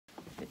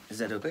Is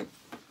that okay?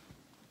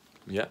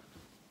 Yeah.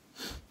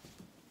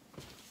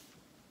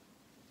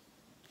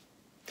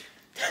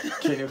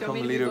 Can you come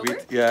a little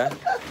bit? Yeah.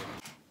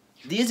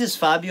 This is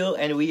Fabio,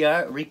 and we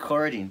are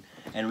recording,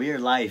 and we are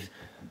live.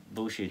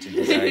 Bullshit,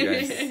 sorry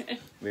guys,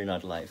 we're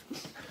not live.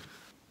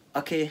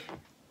 Okay,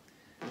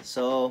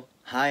 so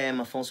hi, I'm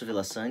Afonso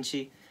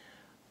Villasanti.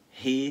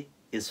 He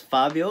is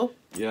Fabio.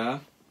 Yeah.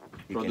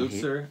 You can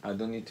Producer. I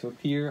don't need to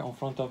appear in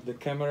front of the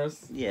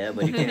cameras. Yeah,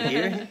 but you can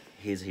hear him.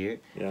 He's here.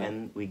 Yeah.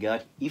 And we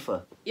got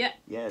Aoife. Yeah.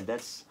 Yeah,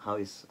 that's how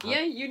it's...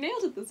 Yeah, you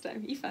nailed it this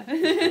time, Aoife.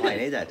 Oh, I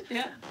hate that.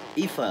 Yeah.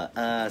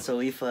 Aoife.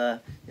 So Aoife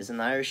is an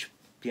Irish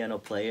piano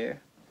player.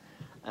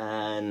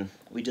 And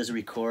we just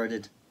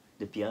recorded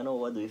the piano.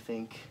 What do you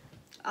think?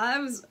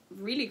 It was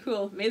really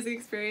cool. Amazing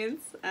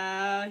experience.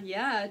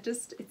 Yeah,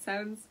 just it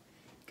sounds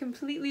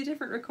completely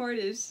different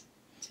recorded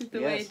to the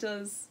way it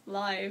does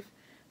live.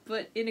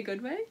 But in a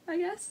good way, I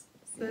guess.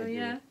 So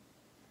yeah.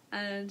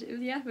 And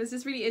it was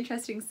just really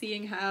interesting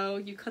seeing how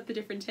you cut the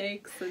different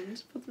takes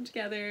and put them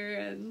together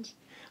and...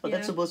 Well,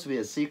 that's supposed to be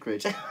a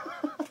secret.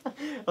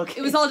 Okay.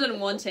 It was all done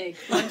in one take.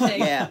 One take.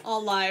 Yeah.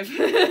 All live.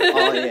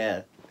 Oh,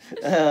 yeah.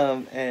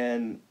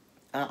 And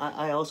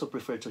I also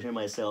prefer to hear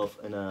myself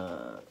in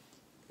a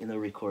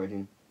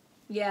recording.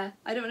 Yeah,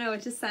 I don't know,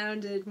 it just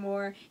sounded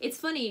more... It's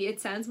funny, it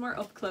sounds more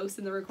up close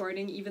in the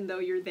recording, even though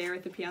you're there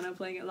at the piano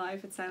playing it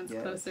live. It sounds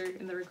closer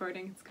in the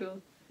recording. It's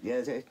cool.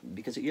 Yeah,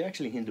 because you're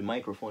actually in the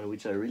microphone,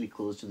 which are really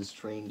close to the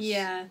strings.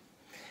 Yeah.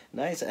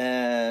 Nice.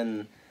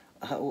 And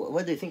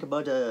what do you think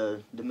about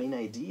the main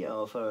idea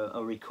of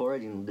a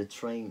recording, the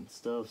train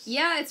stuff?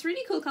 Yeah, it's a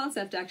really cool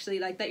concept, actually,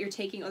 like that you're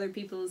taking other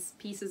people's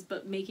pieces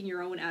but making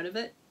your own out of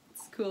it.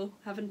 It's cool.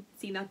 Haven't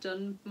seen that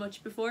done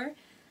much before.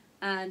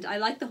 And I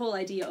like the whole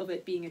idea of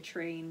it being a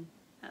train,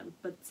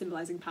 but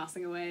symbolizing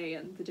passing away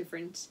and the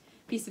different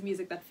pieces of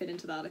music that fit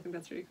into that. I think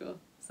that's really cool.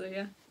 So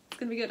yeah, it's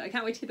going to be good. I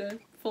can't wait to hear the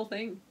full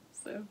thing.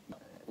 So.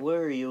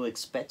 Were you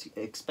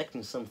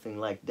expecting something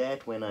like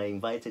that when I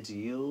invited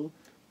you?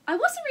 I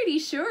wasn't really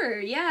sure.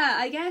 Yeah,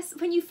 I guess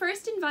when you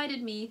first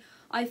invited me,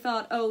 I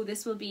thought, oh,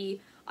 this will be,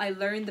 I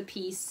learn the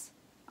piece,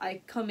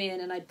 I come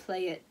in and I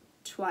play it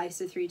 2 or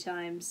 3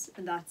 times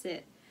and that's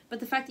it. But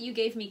the fact that you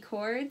gave me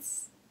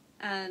chords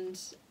and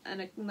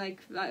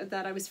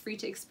that I was free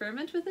to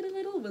experiment with it a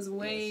little was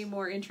way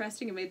more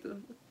interesting. It made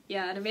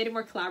and it made it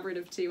more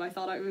collaborative too. I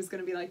thought it was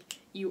going to be like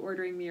you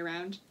ordering me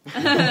around,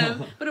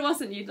 but it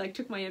wasn't. You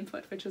took my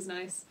input, which was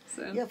nice.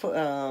 So yeah, for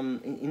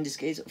in this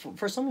case,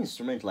 for some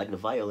instrument like the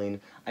violin,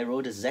 I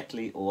wrote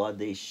exactly what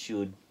they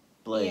should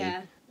play.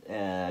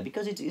 Yeah.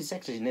 Because it's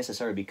actually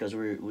necessary because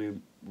we're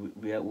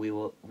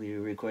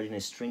recording a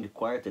string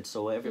quartet,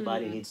 so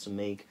everybody needs to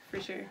make.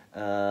 For sure.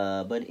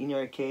 But in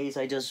your case,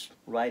 I just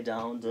write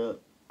down the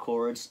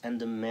chords and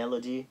the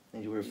melody,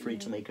 and you were free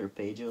to make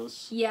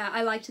arpeggios. Yeah,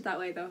 I liked it that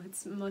way though.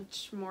 It's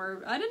much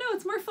more, I don't know,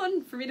 it's more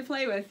fun for me to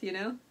play with, you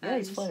know? Yeah,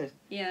 it's fun.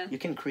 Yeah. You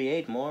can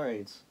create more,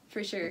 it's...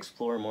 For sure.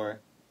 Explore more.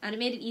 And it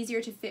made it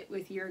easier to fit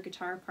with your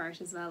guitar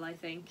part as well, I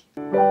think.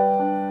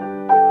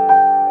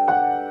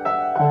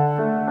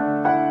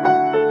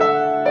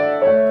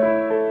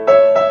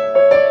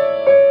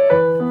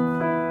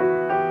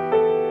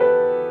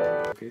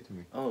 Okay to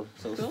me. Oh,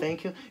 so cool.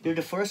 Thank you. You're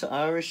the first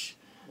Irish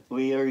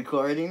we are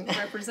recording.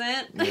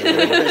 Represent.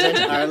 Represent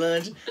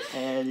Ireland,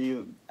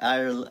 and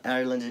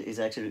Ireland is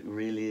actually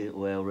really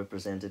well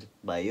represented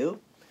by you.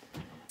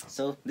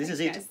 So this is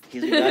it.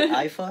 Here's we got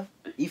Aoife.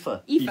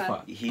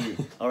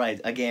 All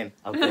right, again.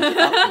 I'll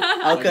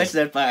cut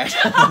that part.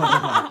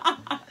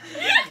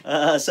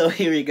 So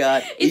here we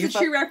got. It's a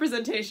true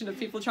representation of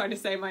people trying to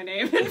say my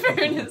name. In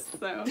fairness,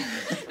 so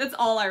that's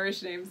all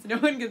Irish names. No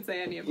one can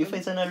say any of them.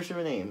 Aoife is an Irish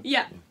name.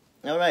 Yeah.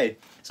 All right.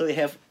 So we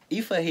have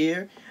Aoife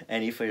here,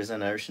 and Aoife is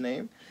an Irish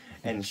name,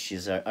 and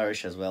she's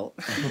Irish as well.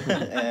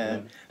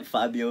 And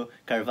Fabio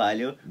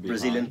Carvalho,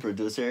 Brazilian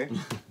producer.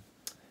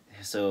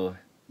 So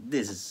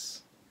this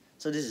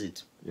is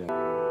it. Yeah.